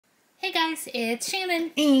Hey guys, it's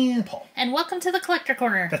Shannon. And Paul. And welcome to the Collector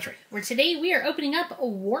Corner. That's right. Where today we are opening up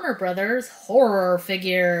Warner Brothers horror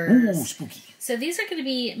figures. Ooh, spooky. So these are going to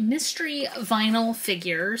be mystery vinyl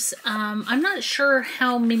figures. I'm not sure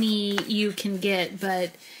how many you can get,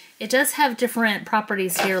 but it does have different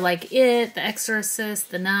properties here, like It, The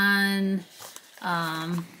Exorcist, The Nun,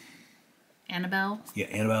 Annabelle. Yeah,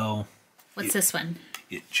 Annabelle. What's this one?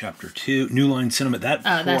 It Chapter 2, New Line Cinema. That's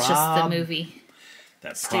just the movie.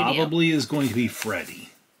 That Studio. probably is going to be Freddy.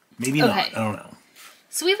 Maybe not. I don't know.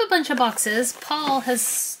 So we have a bunch of boxes. Paul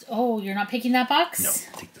has... Oh, you're not picking that box? No,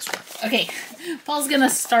 take this one. Okay. Paul's going to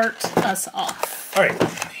start us off. All right,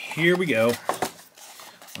 here we go.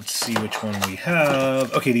 Let's see which one we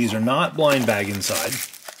have. Okay, these are not blind bag inside.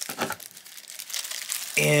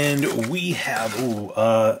 And we have...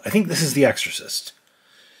 I think this is The Exorcist.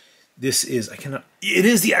 This is... It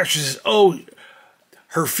is The Exorcist. Oh...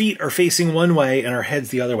 Her feet are facing one way and her head's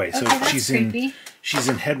the other way. So she's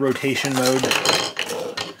in head rotation mode.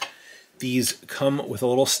 These come with a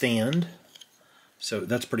little stand. So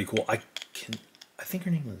that's pretty cool. I think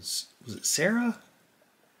her name was it Sarah?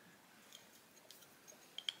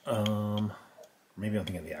 Maybe I'm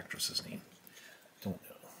thinking of the actress's name. Don't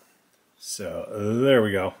know. So there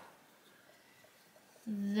we go.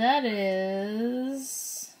 That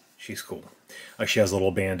is... She's cool. Like she has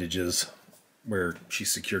little bandages where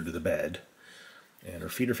she's secured to the bed. And her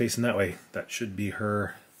feet are facing that way. That should be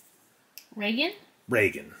her... Reagan?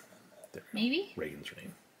 Reagan. There. Maybe? Reagan's her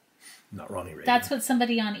name. Not Ronnie Reagan. That's what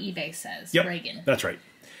somebody on eBay says. Yep, Reagan. That's right.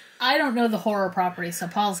 I don't know the horror property, so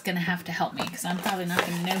Paul's going to have to help me because I'm probably not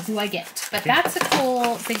going to know who I get. But that's a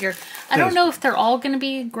cool figure. I don't know if they're all going to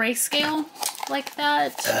be grayscale like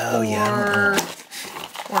that. Oh, yeah.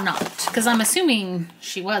 Or not. Because I'm assuming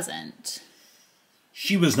she wasn't.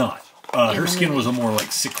 She was not. Her skin was a more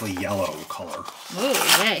like sickly yellow color.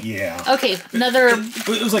 Oh, yay. Yeah. Okay, another...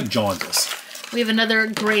 It was like jaundice. We have another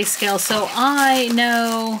grayscale. So I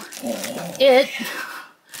know it...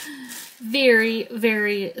 Very,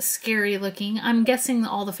 very scary looking. I'm guessing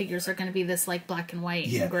all the figures are going to be this like black and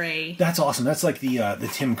white and gray. That's awesome. That's like the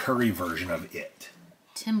Tim Curry version of It.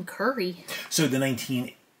 Tim Curry? So the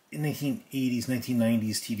 1980s,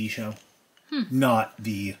 1990s TV show. Not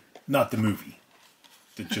the movie.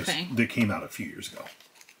 That came out a few years ago.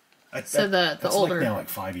 So the older... Like now like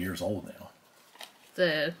 5 years old now.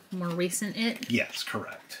 The more recent It? Yes,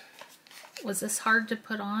 correct. Was this hard to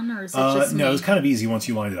put on, or is it just No, it's kind of easy once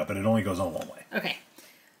you wind it up, but it only goes on one way. Okay.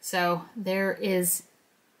 So there is...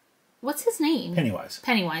 What's his name? Pennywise.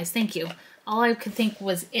 Pennywise, thank you. All I could think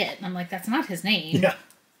was It, and I'm like, that's not his name. Yeah.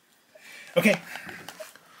 Okay.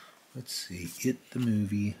 Let's see. It, the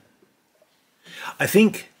movie. I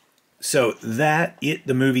think... So that, It,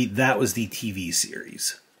 the movie, that was the TV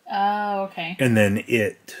series. Oh, okay. And then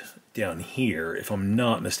It, down here, if I'm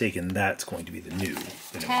not mistaken, that's going to be the new.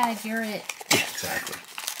 Tag, you're It. Yeah, exactly.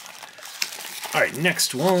 All right,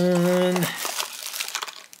 next one.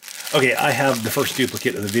 Okay, I have the first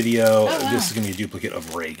duplicate of the video. Oh, wow. This is going to be a duplicate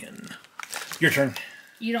of Reagan. Your turn.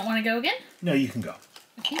 You don't want to go again? No, you can go.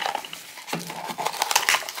 Okay.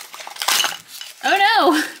 Oh,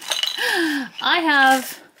 no! I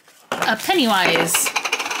have a Pennywise.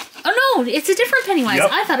 Oh, no, it's a different Pennywise. Yep.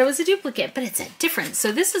 I thought it was a duplicate, but it's a different.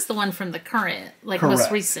 So this is the one from the current, like, most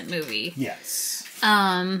recent movie. Yes.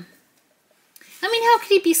 I mean, how could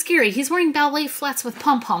he be scary? He's wearing ballet flats with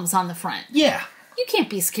pom-poms on the front. Yeah. You can't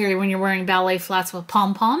be scary when you're wearing ballet flats with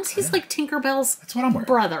pom-poms. He's like Tinkerbell's That's what I'm wearing.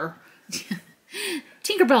 brother.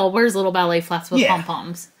 Tinkerbell wears little ballet flats with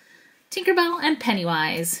pom-poms. Tinkerbell and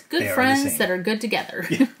Pennywise. Good friends that are good together.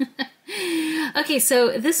 Yeah. Okay,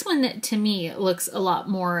 so this one, to me, looks a lot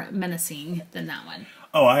more menacing than that one.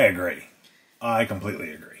 Oh, I agree. I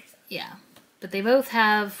completely agree. Yeah. But they both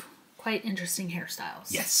have quite interesting hairstyles.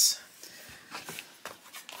 Yes.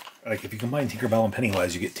 Like, if you combine Tinkerbell and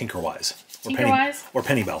Pennywise, you get Tinkerwise. Tinkerwise? Or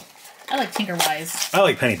Pennybell. I like Tinkerwise. I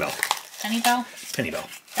like Pennybell. Pennybell? Pennybell.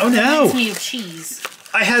 That reminds me of cheese.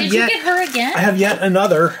 Did you get her again? I have yet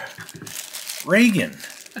another Reagan.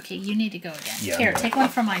 Okay, you need to go again. Yeah, here, take one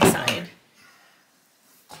from my side.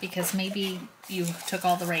 Because maybe you took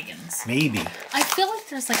all the Reagans. Maybe. I feel like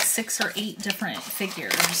there's like 6 or 8 different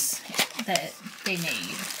figures that they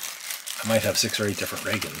made. I might have 6 or 8 different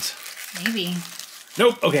Reagans. Maybe.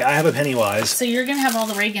 Nope. Okay, I have a Pennywise. So you're going to have all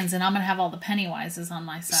the Reagans and I'm going to have all the Pennywises on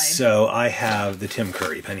my side. So I have the Tim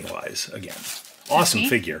Curry Pennywise again. Awesome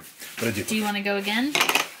figure. But I do you want to go again?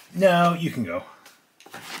 No, you can go.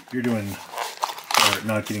 You're doing... Or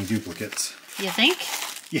not getting duplicates. You think?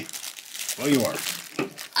 Yeah. Well, you are.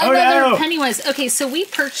 Another Pennywise. Okay, so we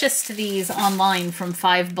purchased these online from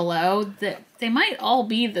Five Below. That they might all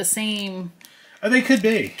be the same. They could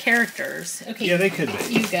be characters. Okay, yeah, they could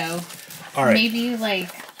be. You go. All right. Maybe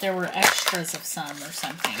like there were extras of some or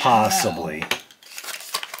something. Possibly.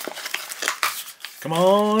 Come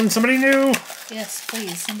on, somebody new. Yes,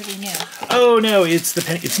 please, somebody new. Oh no, it's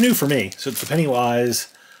it's new for me. So it's the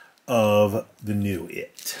Pennywise of the new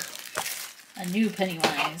It. A new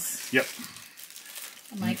Pennywise. Yep.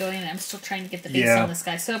 Am I going? I'm still trying to get the base on this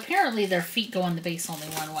guy. So apparently their feet go on the base only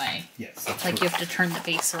one way. Yes. Like you have to turn the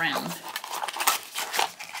base around.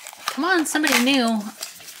 Come on, somebody new.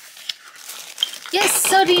 Yes,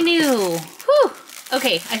 somebody new. Whew.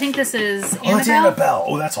 Okay, I think this is Annabelle. Oh, it's Annabelle.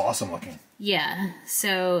 Oh, that's awesome looking. Yeah,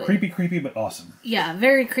 so... Creepy, but awesome. Yeah,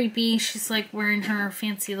 very creepy. She's like wearing her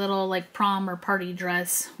fancy little like prom or party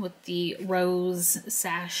dress with the rose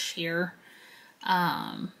sash here.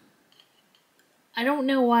 I don't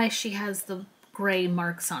know why she has the gray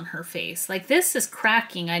marks on her face. Like, this is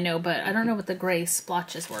cracking, I know, but I don't know what the gray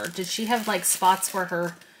splotches were. Did she have, like, spots where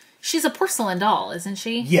her... She's a porcelain doll, isn't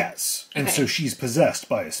she? Yes. And so she's possessed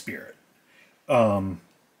by a spirit.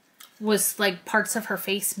 Was, like, parts of her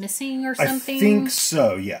face missing or something? I think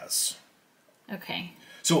so, yes. Okay.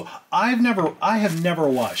 So, I have never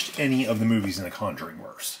watched any of the movies in the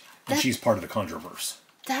Conjuring-verse. And she's part of the Conjure-verse.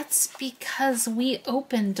 That's because we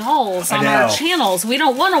open dolls on our channels. We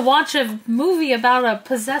don't want to watch a movie about a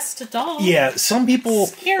possessed doll. Yeah, some people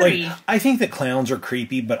scary. Like, I think that clowns are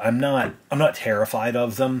creepy, but I'm not terrified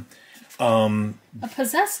of them. A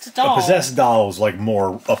possessed doll. A possessed doll is like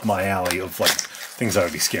more up my alley of like things I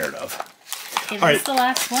would be scared of. Okay, this is the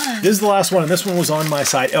last one. This is the last one, and this one was on my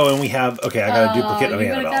side. Oh, and we have I got a duplicate of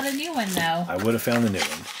Annabelle. You would have got a new one though. I would have found the new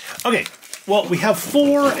one. Okay. Well, we have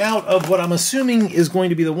 4 out of what I'm assuming is going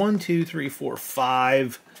to be the 1, 2, 3, 4,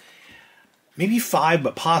 5. Maybe 5,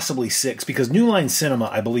 but possibly 6, because New Line Cinema,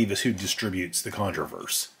 I believe, is who distributes the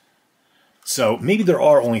Conjureverse. So maybe there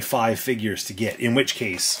are only 5 figures to get, in which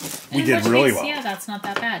case we did really well. Yeah, that's not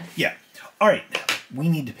that bad. Yeah. All right. We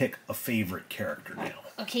need to pick a favorite character now.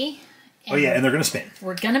 Okay. Oh, yeah, and they're going to spin.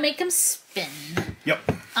 We're going to make them spin. Yep.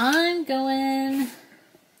 I'm going...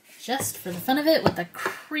 just for the fun of it, with a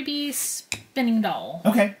creepy spinning doll.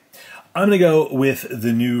 Okay. I'm going to go with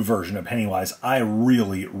the new version of Pennywise. I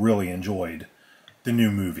really, really enjoyed the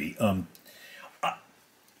new movie.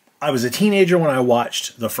 I was a teenager when I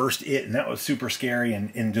watched the first It, and that was super scary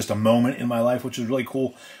and in just a moment in my life, which was really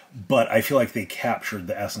cool. But I feel like they captured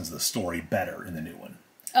the essence of the story better in the new one.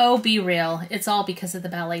 Oh, be real. It's all because of the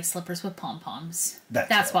ballet slippers with pom-poms.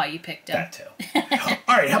 That's why you picked them. That too.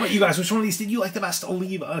 All right, how about you guys? Which one of these did you like the best?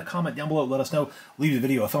 Leave a comment down below. Let us know. Leave the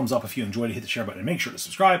video a thumbs up if you enjoyed it. Hit the share button and make sure to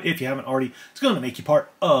subscribe if you haven't already. It's going to make you part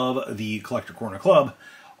of the Collector Corner Club,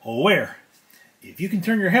 where if you can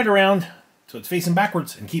turn your head around so it's facing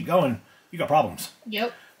backwards and keep going, you got problems.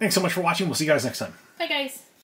 Yep. Thanks so much for watching. We'll see you guys next time. Bye, guys.